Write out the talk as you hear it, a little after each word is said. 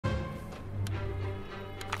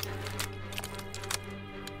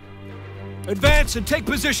Advance and take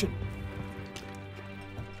position.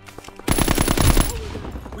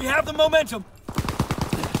 We have the momentum.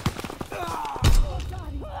 Oh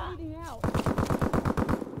God, he's bleeding out.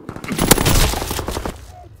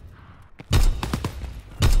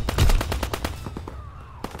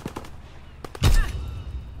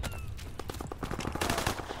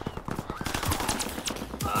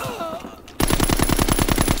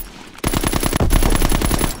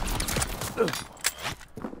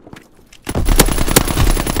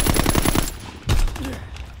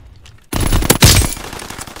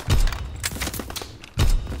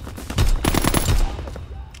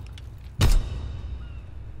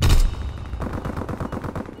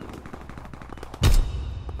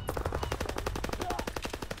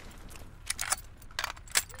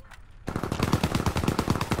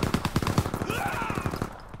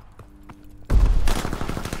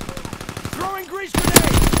 Throwing grease grenade!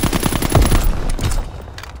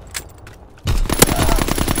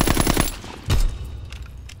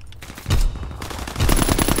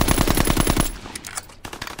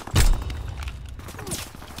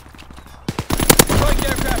 Strike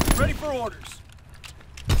aircraft ready for orders.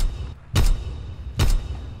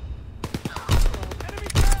 Enemy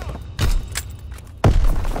down!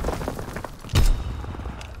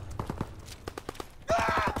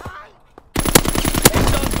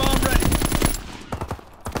 Aeson bomb ready.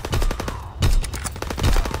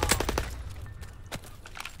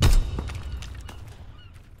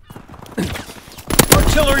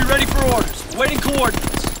 Artillery ready for orders. Waiting coordinates.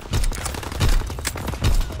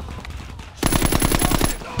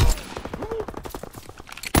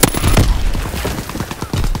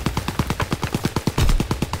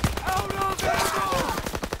 Out of ammo!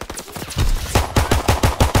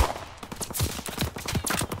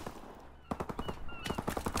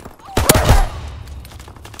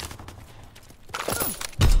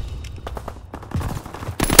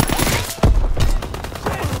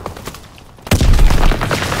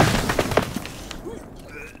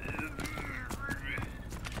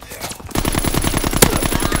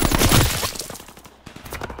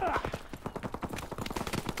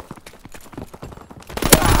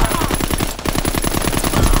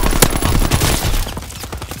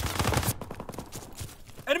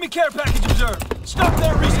 Enemy care package observed. Stop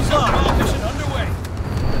there, resupply. Bomb mission underway.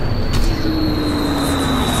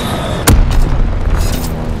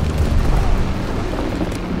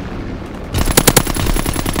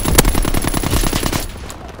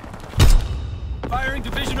 Firing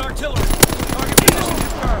division artillery. Target position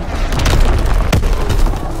confirmed.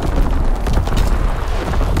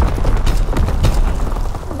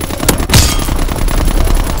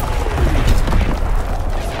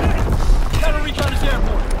 Counter recon is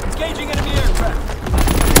airborne. Engaging enemy aircraft.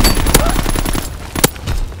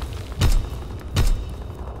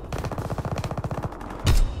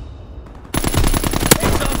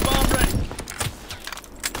 Aeson bomb ready.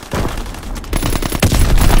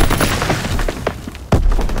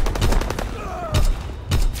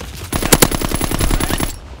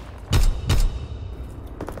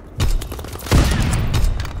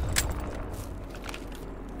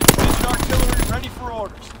 Division artillery ready for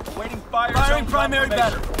orders. Awaiting fire. Firing primary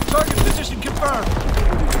battery. Target position confirmed.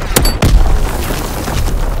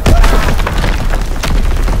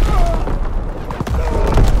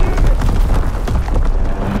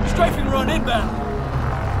 Strafing run inbound.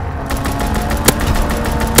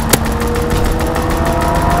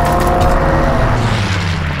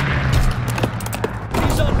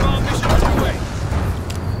 Aeson bomb mission underway.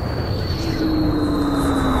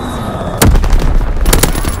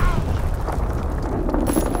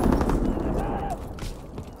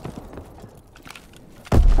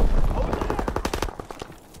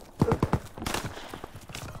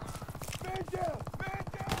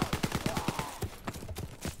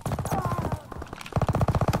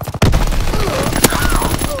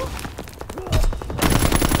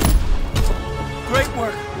 Great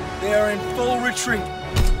work. They are in full retreat.